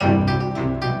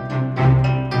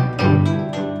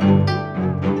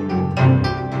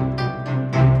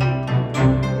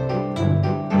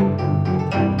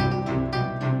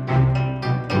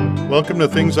Welcome to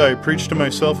Things I Preach to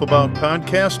Myself About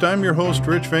podcast. I'm your host,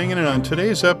 Rich Vangen, and on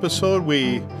today's episode,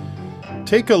 we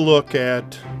take a look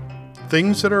at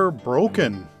things that are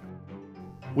broken.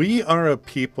 We are a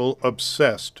people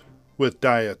obsessed with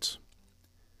diets.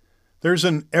 There's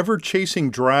an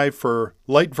ever-chasing drive for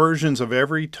light versions of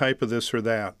every type of this or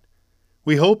that.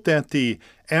 We hope that the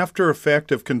after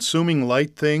effect of consuming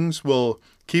light things will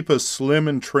keep us slim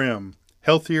and trim,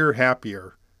 healthier,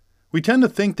 happier. We tend to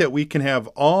think that we can have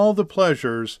all the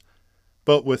pleasures,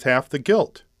 but with half the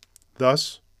guilt,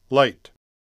 thus light.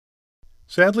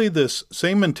 Sadly, this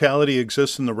same mentality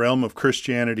exists in the realm of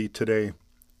Christianity today.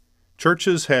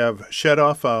 Churches have shed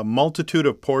off a multitude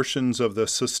of portions of the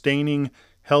sustaining,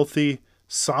 healthy,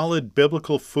 solid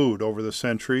biblical food over the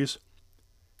centuries.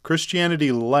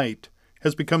 Christianity Light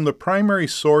has become the primary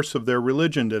source of their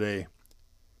religion today.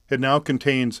 It now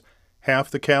contains half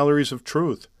the calories of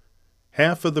truth,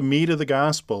 half of the meat of the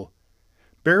gospel,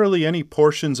 barely any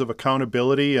portions of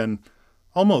accountability, and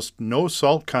almost no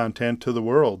salt content to the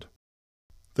world.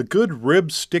 The good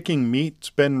rib-sticking meat's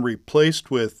been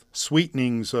replaced with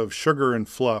sweetenings of sugar and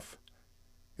fluff,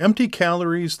 empty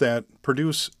calories that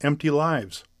produce empty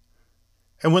lives.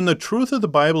 And when the truth of the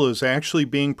Bible is actually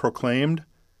being proclaimed,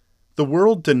 the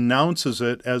world denounces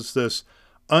it as this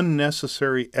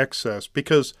unnecessary excess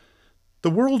because the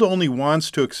world only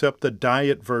wants to accept the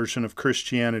diet version of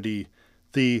Christianity,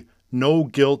 the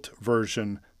no-guilt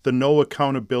version, the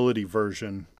no-accountability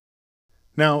version.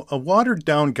 Now, a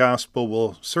watered-down gospel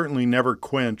will certainly never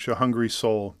quench a hungry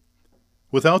soul.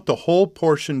 Without the whole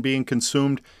portion being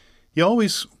consumed, you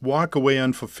always walk away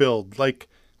unfulfilled, like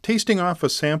tasting off a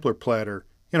sampler platter,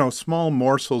 small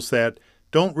morsels that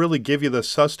don't really give you the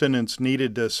sustenance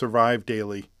needed to survive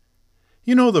daily.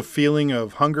 You know the feeling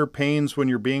of hunger pains when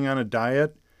you're being on a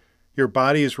diet? Your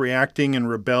body is reacting in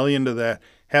rebellion to that,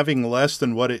 having less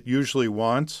than what it usually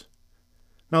wants.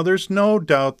 Now, there's no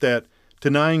doubt that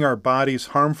denying our bodies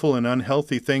harmful and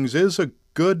unhealthy things is a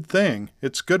good thing.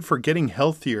 It's good for getting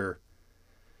healthier.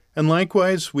 And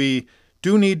likewise, we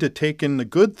do need to take in the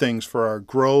good things for our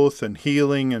growth and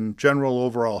healing and general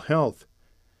overall health.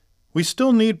 We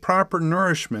still need proper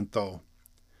nourishment, though.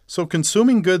 So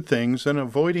consuming good things and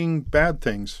avoiding bad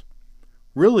things.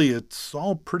 Really, it's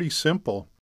all pretty simple.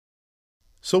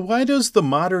 So why does the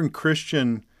modern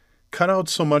Christian cut out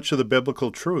so much of the biblical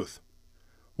truth?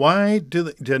 Why do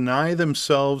they deny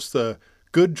themselves the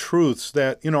good truths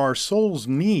that, our souls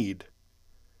need?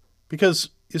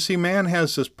 Because, you see, man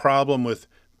has this problem with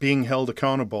being held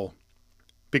accountable.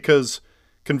 Because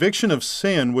conviction of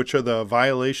sin, which are the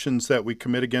violations that we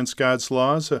commit against God's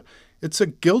laws, it's a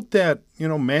guilt that,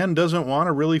 man doesn't want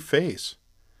to really face.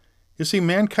 You see,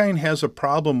 mankind has a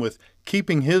problem with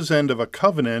keeping his end of a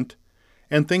covenant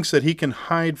and thinks that he can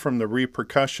hide from the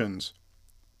repercussions.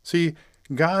 See,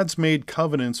 God's made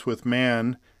covenants with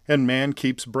man, and man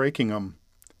keeps breaking them.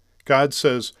 God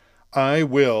says, I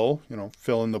will,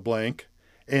 fill in the blank,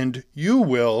 and you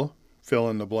will, fill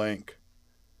in the blank.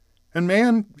 And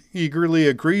man eagerly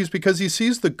agrees because he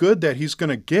sees the good that he's going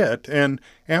to get, and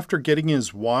after getting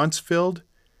his wants filled,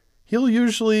 he'll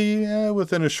usually,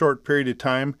 within a short period of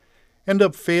time, end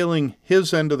up failing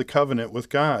his end of the covenant with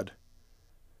God.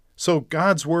 So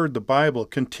God's Word, the Bible,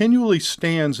 continually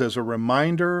stands as a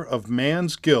reminder of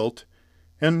man's guilt,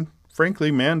 and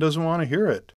frankly, man doesn't want to hear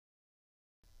it.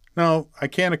 Now, I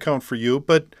can't account for you,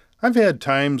 but I've had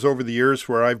times over the years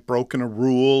where I've broken a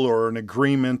rule or an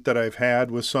agreement that I've had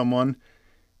with someone,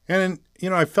 and,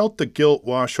 I felt the guilt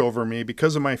wash over me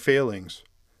because of my failings.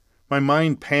 My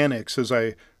mind panics as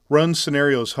I run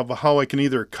scenarios of how I can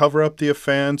either cover up the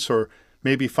offense or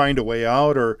maybe find a way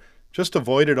out or just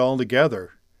avoid it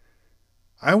altogether.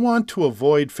 I want to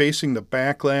avoid facing the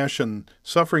backlash and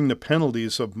suffering the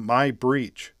penalties of my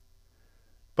breach.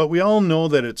 But we all know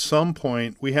that at some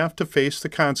point we have to face the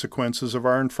consequences of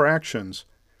our infractions.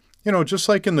 Just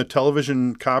like in the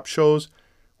television cop shows,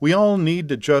 we all need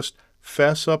to just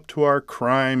fess up to our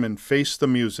crime and face the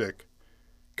music.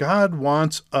 God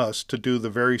wants us to do the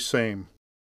very same.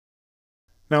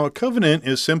 Now, a covenant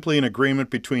is simply an agreement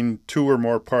between two or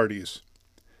more parties.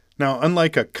 Now,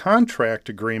 unlike a contract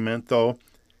agreement, though,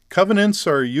 covenants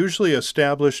are usually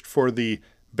established for the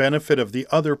benefit of the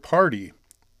other party,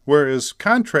 whereas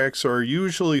contracts are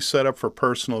usually set up for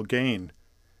personal gain.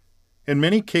 In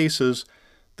many cases,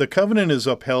 the covenant is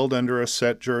upheld under a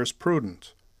set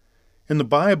jurisprudence. In the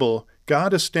Bible,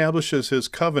 God establishes his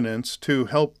covenants to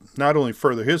help not only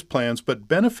further his plans, but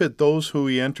benefit those who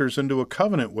he enters into a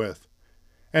covenant with.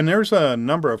 And there's a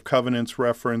number of covenants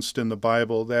referenced in the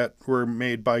Bible that were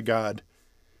made by God.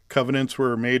 Covenants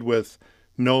were made with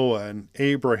Noah and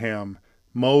Abraham,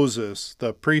 Moses,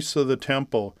 the priests of the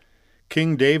temple,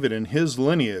 King David and his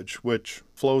lineage, which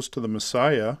flows to the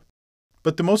Messiah.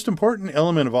 But the most important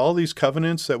element of all these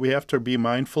covenants that we have to be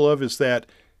mindful of is that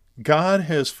God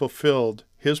has fulfilled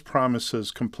his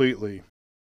promises completely.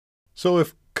 So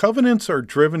if covenants are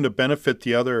driven to benefit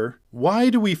the other, why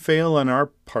do we fail on our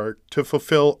part to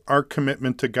fulfill our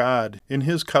commitment to God in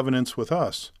his covenants with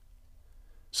us?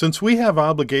 Since we have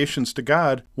obligations to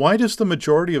God, why does the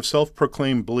majority of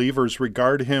self-proclaimed believers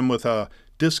regard him with a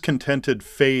discontented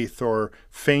faith or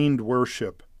feigned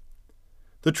worship?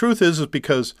 The truth is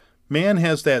because man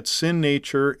has that sin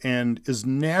nature and is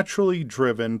naturally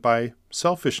driven by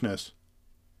selfishness.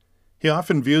 He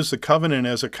often views the covenant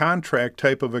as a contract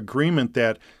type of agreement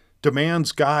that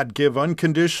demands God give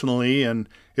unconditionally, and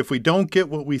if we don't get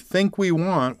what we think we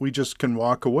want, we just can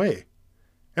walk away.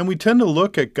 And we tend to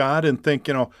look at God and think,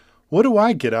 what do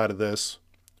I get out of this?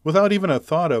 Without even a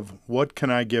thought of what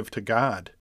can I give to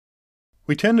God.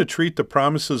 We tend to treat the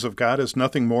promises of God as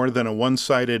nothing more than a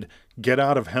one-sided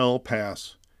get-out-of-hell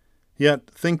pass, yet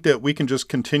think that we can just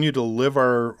continue to live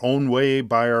our own way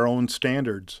by our own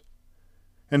standards.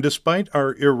 And despite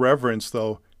our irreverence,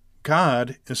 though,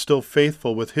 God is still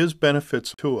faithful with his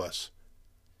benefits to us.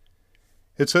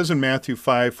 It says in Matthew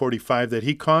 5:45 that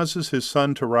he causes his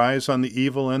sun to rise on the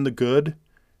evil and the good,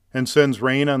 and sends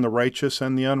rain on the righteous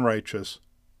and the unrighteous.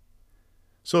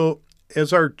 So,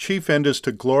 as our chief end is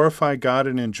to glorify God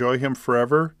and enjoy him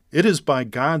forever, it is by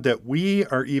God that we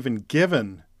are even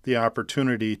given the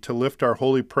opportunity to lift our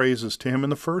holy praises to him in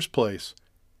the first place.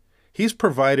 He's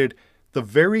provided the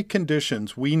very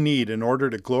conditions we need in order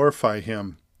to glorify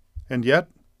him, and yet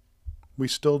we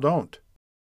still don't.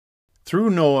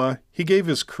 Through Noah, he gave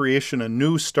his creation a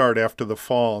new start after the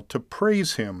fall to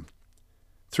praise him.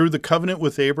 Through the covenant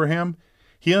with Abraham,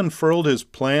 he unfurled his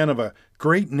plan of a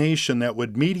great nation that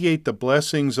would mediate the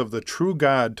blessings of the true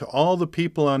God to all the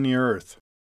people on the earth.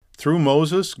 Through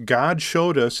Moses, God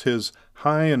showed us his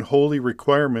high and holy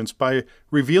requirements by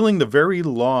revealing the very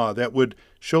law that would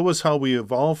show us how we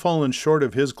have all fallen short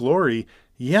of his glory,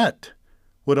 yet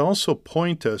would also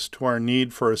point us to our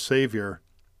need for a Savior.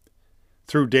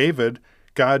 Through David,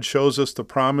 God shows us the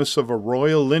promise of a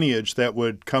royal lineage that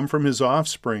would come from his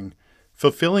offspring,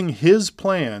 fulfilling his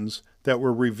plans that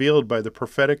were revealed by the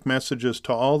prophetic messages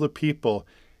to all the people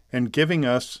and giving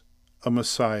us a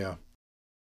Messiah.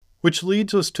 Which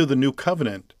leads us to the new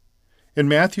covenant. In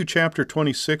Matthew chapter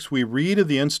 26, we read of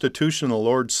the institution of the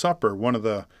Lord's Supper, one of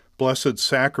the blessed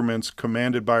sacraments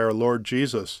commanded by our Lord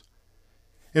Jesus.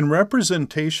 In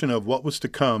representation of what was to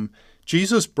come,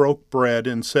 Jesus broke bread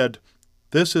and said,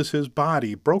 "This is his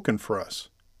body broken for us."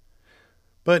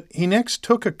 But he next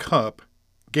took a cup,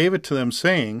 gave it to them,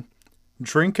 saying,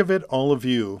 "Drink of it, all of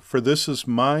you, for this is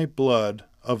my blood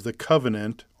of the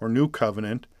covenant," or new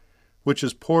covenant, "which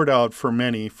is poured out for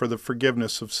many for the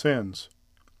forgiveness of sins."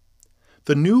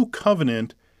 The new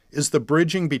covenant is the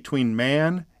bridging between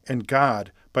man and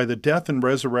God by the death and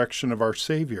resurrection of our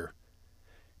Savior.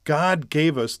 God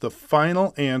gave us the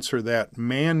final answer that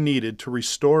man needed to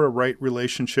restore a right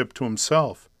relationship to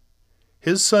himself.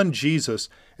 His Son Jesus,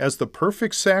 as the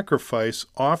perfect sacrifice,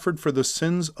 offered for the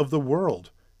sins of the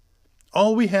world.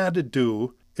 All we had to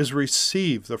do is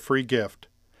receive the free gift,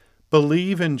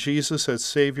 believe in Jesus as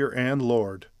Savior and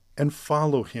Lord, and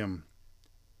follow him.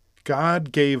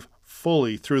 God gave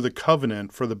fully through the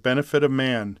covenant for the benefit of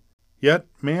man, yet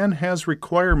man has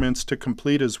requirements to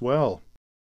complete as well.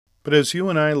 But as you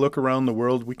and I look around the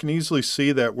world, we can easily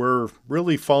see that we're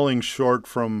really falling short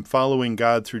from following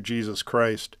God through Jesus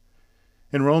Christ.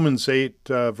 In Romans 8,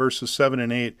 verses 7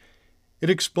 and 8, it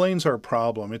explains our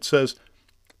problem. It says,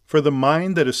 "For the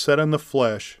mind that is set on the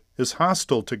flesh is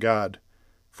hostile to God,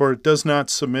 for it does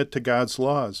not submit to God's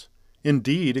laws.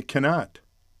 Indeed, it cannot.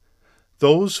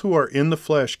 Those who are in the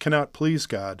flesh cannot please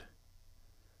God."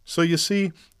 So you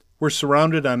see, we're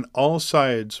surrounded on all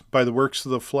sides by the works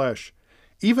of the flesh.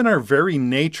 Even our very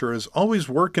nature is always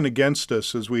working against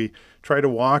us as we try to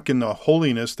walk in the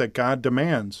holiness that God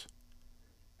demands.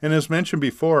 And as mentioned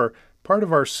before, part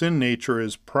of our sin nature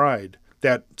is pride,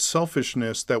 that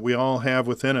selfishness that we all have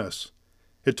within us.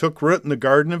 It took root in the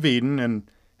Garden of Eden and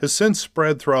has since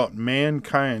spread throughout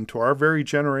mankind to our very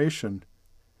generation.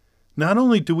 Not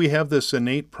only do we have this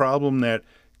innate problem that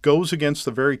goes against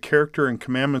the very character and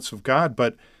commandments of God,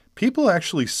 but people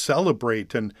actually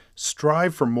celebrate and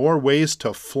strive for more ways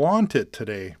to flaunt it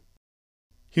today.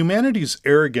 Humanity's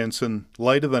arrogance in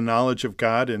light of the knowledge of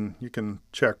God, and you can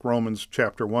check Romans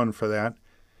chapter 1 for that,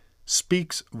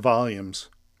 speaks volumes.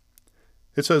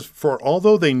 It says, "For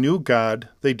although they knew God,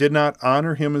 they did not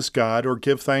honor him as God or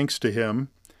give thanks to him,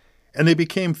 and they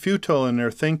became futile in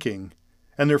their thinking,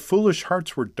 and their foolish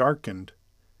hearts were darkened.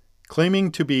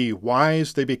 Claiming to be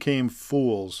wise, they became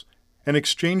fools and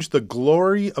exchanged the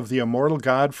glory of the immortal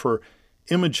God for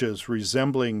images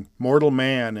resembling mortal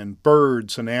man and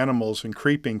birds and animals and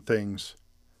creeping things.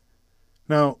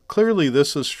 Now, clearly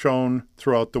this is shown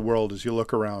throughout the world as you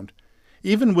look around.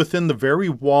 Even within the very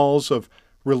walls of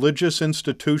religious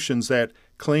institutions that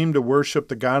claim to worship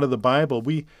the God of the Bible,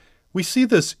 we see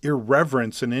this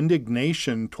irreverence and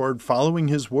indignation toward following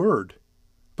His Word.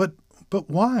 But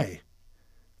why?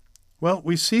 Well,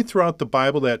 we see throughout the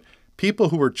Bible that people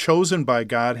who were chosen by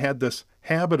God had this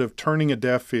habit of turning a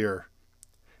deaf ear.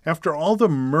 After all the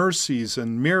mercies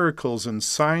and miracles and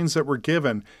signs that were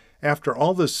given, after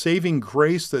all the saving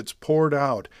grace that's poured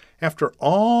out, after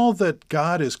all that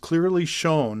God has clearly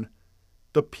shown,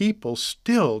 the people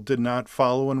still did not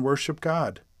follow and worship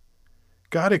God.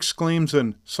 God exclaims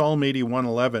in Psalm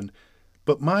 81:11,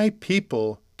 "But my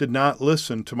people did not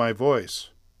listen to my voice."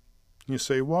 You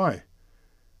say, why?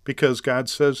 Because God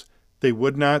says they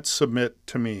would not submit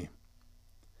to me.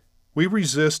 We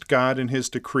resist God and His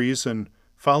decrees and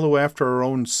follow after our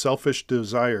own selfish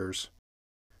desires.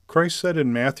 Christ said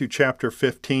in Matthew chapter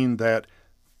 15 that,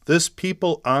 "This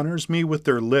people honors me with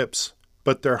their lips,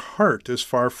 but their heart is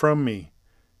far from me.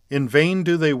 In vain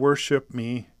do they worship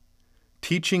me,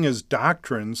 teaching as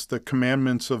doctrines the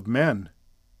commandments of men."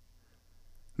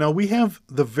 Now we have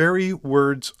the very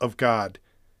words of God,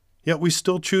 yet we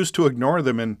still choose to ignore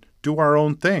them and do our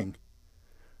own thing.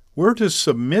 We're to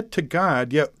submit to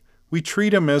God, yet we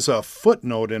treat Him as a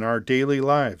footnote in our daily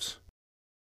lives.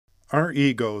 Our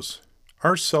egos,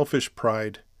 our selfish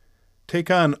pride,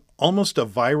 take on almost a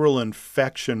viral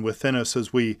infection within us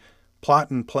as we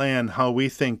plot and plan how we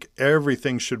think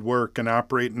everything should work and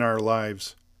operate in our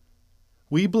lives.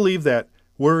 We believe that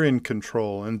we're in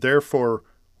control, and therefore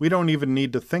we don't even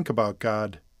need to think about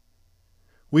God.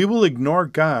 We will ignore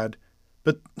God,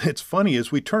 but it's funny,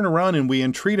 as we turn around and we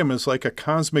entreat Him as like a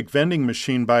cosmic vending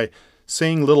machine by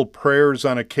saying little prayers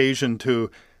on occasion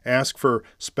to ask for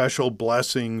special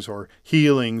blessings or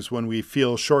healings when we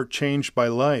feel shortchanged by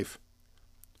life.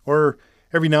 Or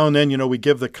every now and then, we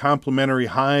give the complimentary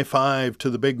high five to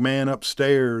the big man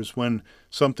upstairs when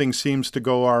something seems to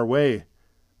go our way.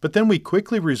 But then we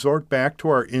quickly resort back to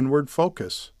our inward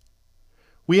focus.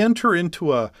 We enter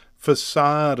into a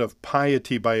facade of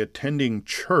piety by attending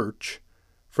church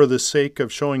for the sake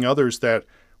of showing others that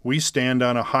we stand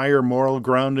on a higher moral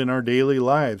ground in our daily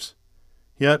lives.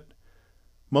 Yet,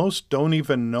 most don't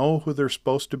even know who they're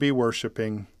supposed to be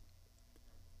worshiping.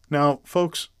 Now,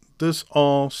 folks, this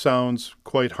all sounds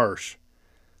quite harsh,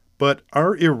 but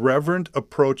our irreverent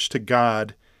approach to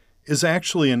God is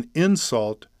actually an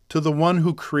insult to the one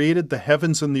who created the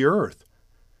heavens and the earth.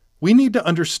 We need to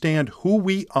understand who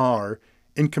we are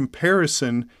in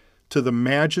comparison to the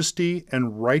majesty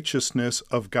and righteousness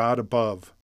of God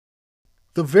above.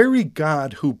 The very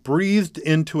God who breathed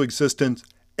into existence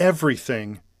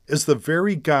everything is the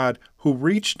very God who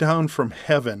reached down from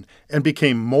heaven and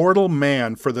became mortal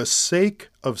man for the sake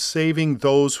of saving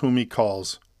those whom He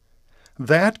calls.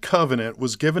 That covenant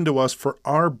was given to us for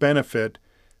our benefit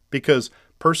because,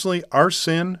 personally, our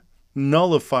sin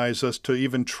nullifies us to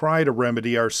even try to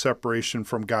remedy our separation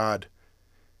from God.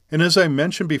 And as I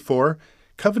mentioned before,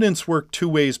 covenants work two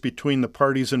ways between the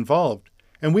parties involved,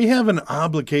 and we have an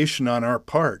obligation on our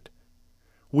part.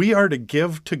 We are to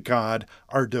give to God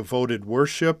our devoted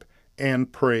worship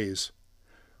and praise.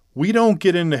 We don't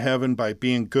get into heaven by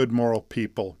being good moral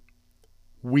people.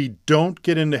 We don't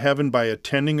get into heaven by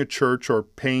attending a church or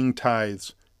paying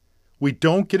tithes. We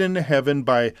don't get into heaven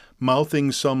by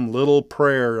mouthing some little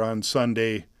prayer on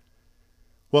Sunday.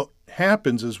 What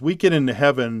happens is we get into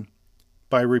heaven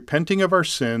by repenting of our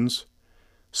sins,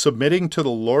 submitting to the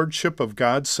lordship of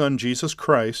God's Son, Jesus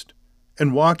Christ,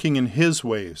 and walking in His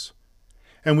ways.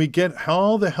 And we get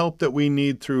all the help that we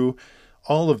need through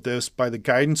all of this by the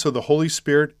guidance of the Holy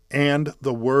Spirit and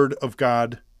the Word of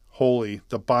God, Holy,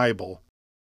 the Bible.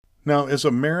 Now, as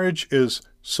a marriage is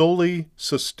solely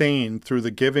sustained through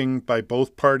the giving by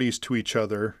both parties to each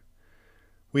other,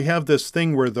 we have this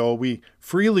thing where, though, we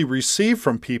freely receive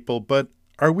from people, but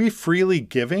are we freely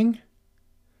giving?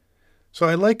 So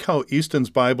I like how Easton's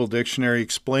Bible Dictionary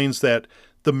explains that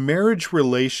the marriage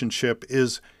relationship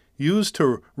is used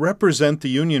to represent the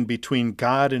union between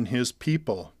God and His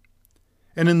people.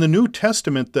 And in the New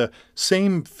Testament, the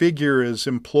same figure is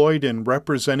employed in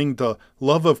representing the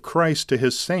love of Christ to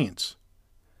His saints.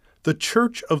 The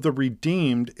church of the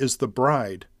redeemed is the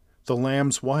bride, the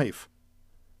Lamb's wife.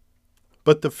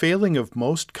 But the failing of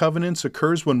most covenants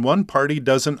occurs when one party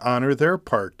doesn't honor their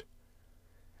part.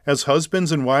 As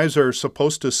husbands and wives are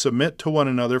supposed to submit to one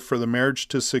another for the marriage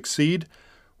to succeed,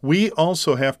 we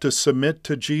also have to submit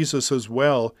to Jesus as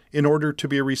well in order to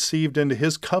be received into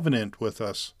his covenant with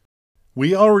us.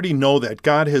 We already know that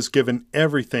God has given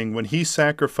everything when he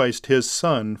sacrificed his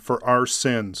Son for our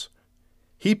sins.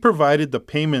 He provided the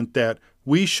payment that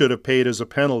we should have paid as a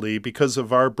penalty because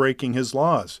of our breaking his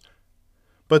laws.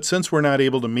 But since we're not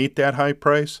able to meet that high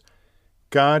price,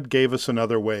 God gave us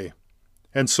another way.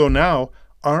 And so now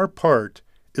our part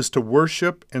is to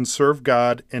worship and serve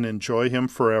God and enjoy him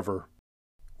forever.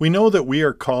 We know that we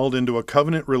are called into a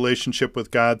covenant relationship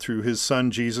with God through his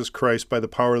Son Jesus Christ by the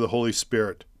power of the Holy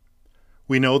Spirit.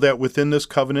 We know that within this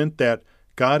covenant that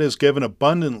God has given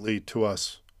abundantly to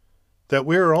us, that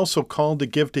we are also called to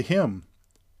give to him.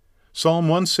 Psalm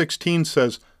 116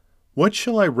 says, "What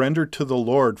shall I render to the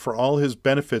Lord for all his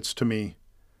benefits to me?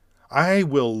 I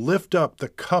will lift up the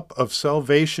cup of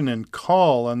salvation and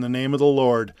call on the name of the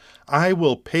Lord. I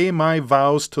will pay my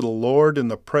vows to the Lord in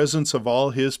the presence of all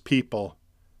his people."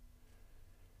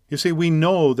 You see, we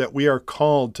know that we are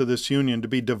called to this union to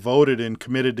be devoted and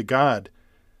committed to God,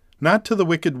 not to the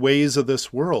wicked ways of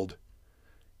this world.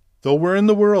 Though we're in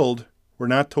the world, we're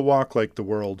not to walk like the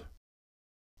world.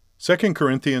 2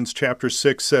 Corinthians chapter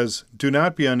 6 says, "Do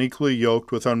not be unequally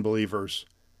yoked with unbelievers.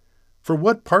 For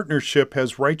what partnership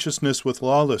has righteousness with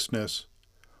lawlessness?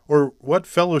 Or what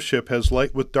fellowship has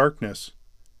light with darkness?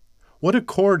 What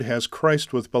accord has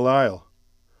Christ with Belial?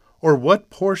 Or what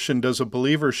portion does a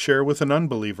believer share with an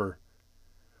unbeliever?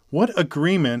 What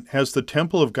agreement has the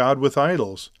temple of God with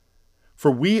idols? For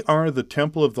we are the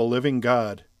temple of the living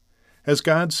God. As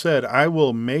God said, I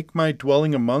will make my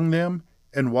dwelling among them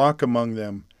and walk among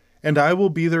them, and I will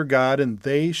be their God, and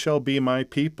they shall be my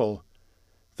people.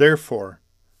 Therefore,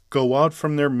 go out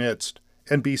from their midst,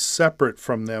 and be separate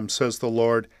from them, says the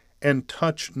Lord, and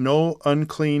touch no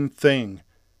unclean thing.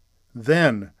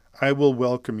 Then I will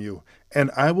welcome you, and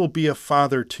I will be a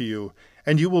father to you,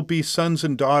 and you will be sons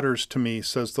and daughters to me,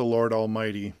 says the Lord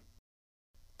Almighty.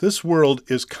 This world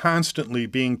is constantly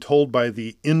being told by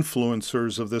the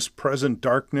influencers of this present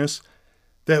darkness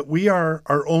that we are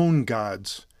our own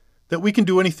gods, that we can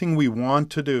do anything we want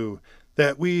to do,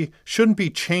 that we shouldn't be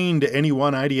chained to any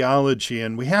one ideology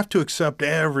and we have to accept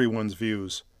everyone's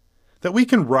views, that we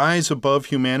can rise above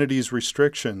humanity's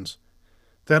restrictions,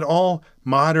 that all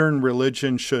modern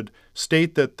religion should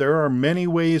state that there are many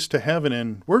ways to heaven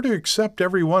and we're to accept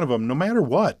every one of them no matter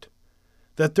what,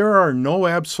 that there are no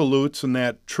absolutes and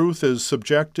that truth is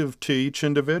subjective to each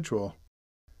individual.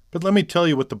 But let me tell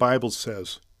you what the Bible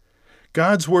says.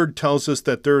 God's Word tells us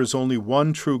that there is only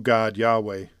one true God,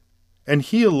 Yahweh, and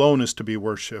He alone is to be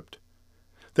worshipped,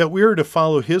 that we are to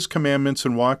follow His commandments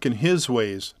and walk in His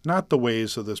ways, not the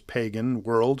ways of this pagan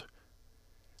world.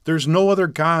 There's no other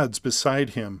gods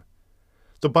beside Him.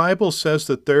 The Bible says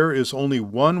that there is only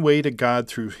one way to God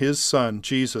through His Son,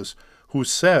 Jesus, who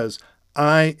says,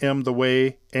 I am the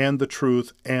way and the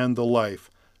truth and the life.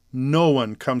 No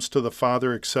one comes to the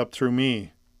Father except through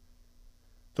me.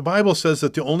 The Bible says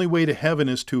that the only way to heaven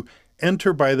is to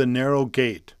enter by the narrow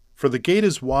gate, for the gate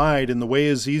is wide and the way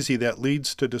is easy that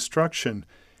leads to destruction,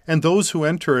 and those who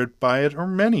enter it by it are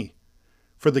many.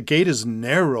 For the gate is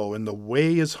narrow and the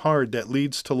way is hard that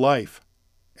leads to life,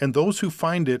 and those who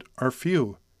find it are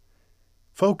few.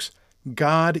 Folks,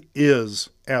 God is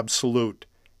absolute.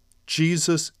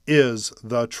 Jesus is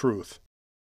the truth.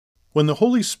 When the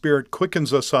Holy Spirit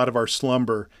quickens us out of our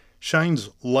slumber, shines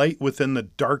light within the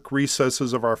dark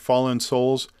recesses of our fallen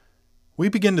souls, we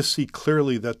begin to see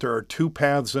clearly that there are two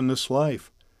paths in this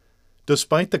life.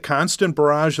 Despite the constant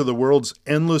barrage of the world's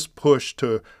endless push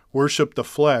to worship the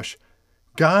flesh,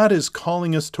 God is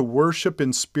calling us to worship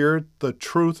in spirit the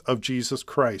truth of Jesus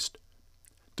Christ.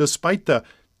 Despite the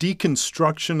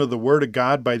deconstruction of the Word of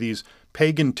God by these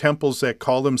pagan temples that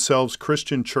call themselves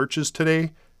Christian churches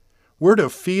today, we're to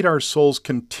feed our souls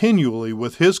continually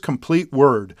with His complete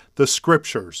Word, the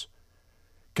Scriptures.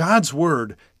 God's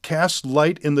Word casts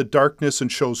light in the darkness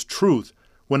and shows truth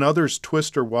when others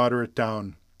twist or water it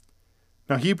down.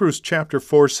 Now Hebrews chapter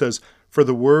 4 says, For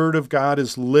the Word of God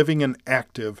is living and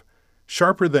active,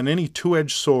 sharper than any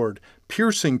two-edged sword,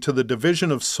 piercing to the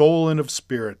division of soul and of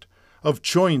spirit, of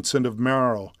joints and of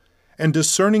marrow, and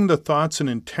discerning the thoughts and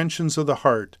intentions of the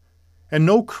heart. And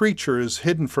no creature is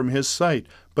hidden from His sight,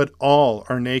 but all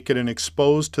are naked and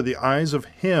exposed to the eyes of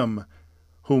Him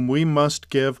whom we must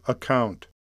give account.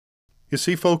 You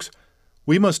see, folks,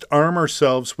 we must arm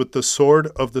ourselves with the sword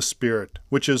of the Spirit,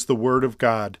 which is the Word of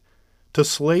God, to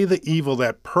slay the evil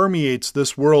that permeates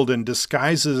this world and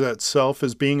disguises itself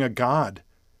as being a god.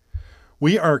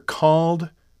 We are called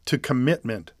to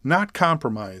commitment, not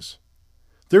compromise.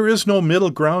 There is no middle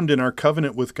ground in our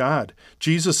covenant with God.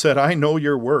 Jesus said, I know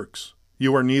your works.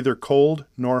 You are neither cold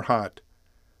nor hot.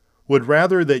 Would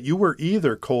rather that you were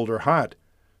either cold or hot.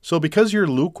 So because you're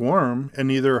lukewarm and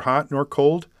neither hot nor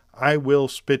cold, I will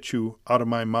spit you out of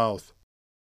my mouth.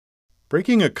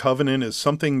 Breaking a covenant is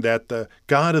something that the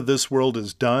God of this world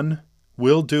has done,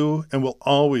 will do, and will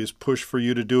always push for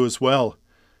you to do as well.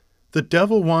 The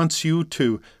devil wants you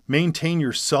to maintain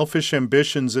your selfish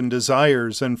ambitions and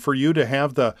desires, and for you to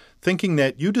have the thinking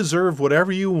that you deserve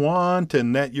whatever you want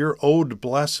and that you're owed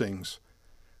blessings.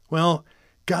 Well,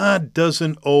 God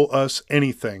doesn't owe us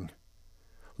anything.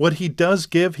 What he does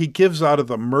give, he gives out of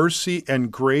the mercy and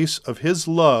grace of his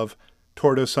love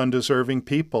toward us undeserving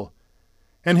people.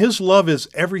 And his love is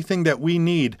everything that we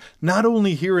need, not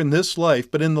only here in this life,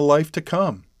 but in the life to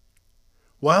come.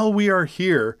 While we are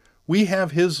here, we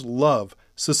have his love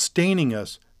sustaining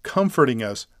us, comforting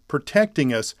us,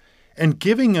 protecting us, and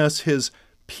giving us his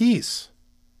peace.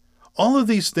 All of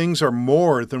these things are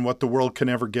more than what the world can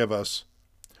ever give us.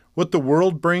 What the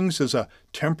world brings is a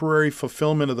temporary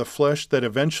fulfillment of the flesh that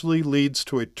eventually leads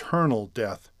to eternal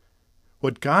death.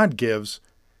 What God gives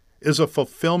is a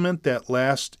fulfillment that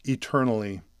lasts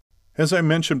eternally. As I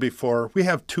mentioned before, we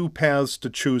have two paths to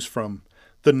choose from: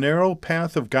 the narrow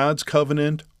path of God's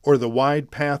covenant or the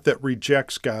wide path that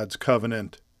rejects God's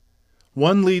covenant.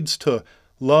 One leads to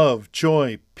love,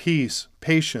 joy, peace,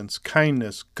 patience,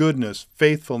 kindness, goodness,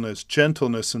 faithfulness,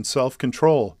 gentleness, and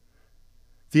self-control.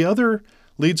 The other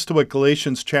leads to what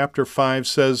Galatians chapter 5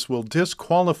 says will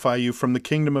disqualify you from the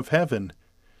kingdom of heaven.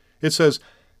 It says,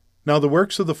 "Now the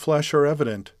works of the flesh are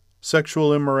evident: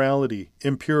 sexual immorality,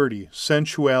 impurity,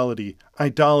 sensuality,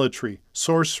 idolatry,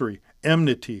 sorcery,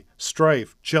 enmity,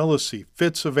 strife, jealousy,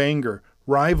 fits of anger,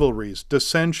 rivalries,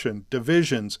 dissension,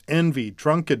 divisions, envy,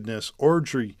 drunkenness,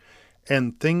 orgy,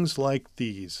 and things like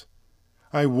these.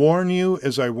 I warn you,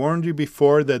 as I warned you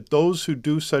before, that those who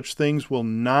do such things will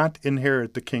not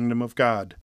inherit the kingdom of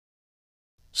God."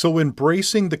 So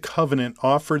embracing the covenant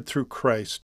offered through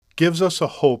Christ gives us a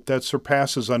hope that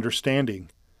surpasses understanding.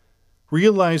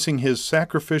 Realizing his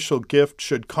sacrificial gift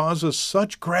should cause us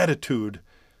such gratitude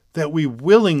that we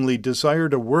willingly desire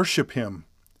to worship him.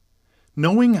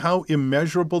 Knowing how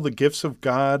immeasurable the gifts of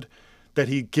God that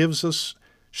he gives us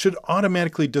should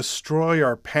automatically destroy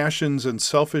our passions and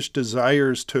selfish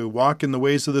desires to walk in the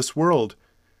ways of this world,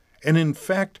 and in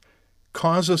fact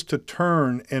cause us to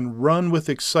turn and run with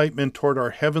excitement toward our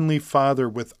Heavenly Father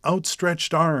with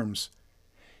outstretched arms.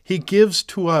 He gives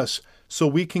to us so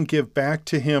we can give back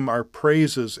to him our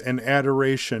praises and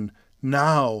adoration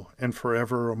now and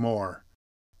forevermore.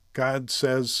 God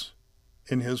says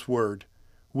in his word,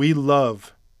 we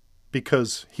love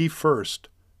because he first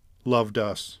loved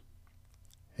us.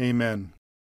 Amen.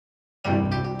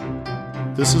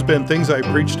 This has been Things I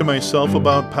Preach to Myself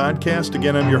About podcast.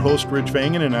 Again, I'm your host, Rich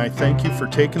Vangen, and I thank you for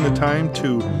taking the time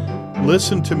to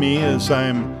listen to me as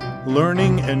I'm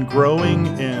learning and growing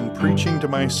and preaching to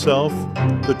myself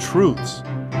the truths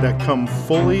that come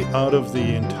fully out of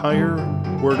the entire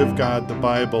Word of God, the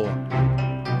Bible.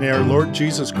 May our Lord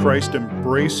Jesus Christ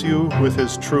embrace you with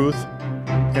his truth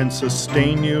and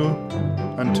sustain you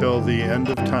until the end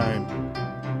of time.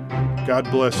 God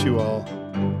bless you all.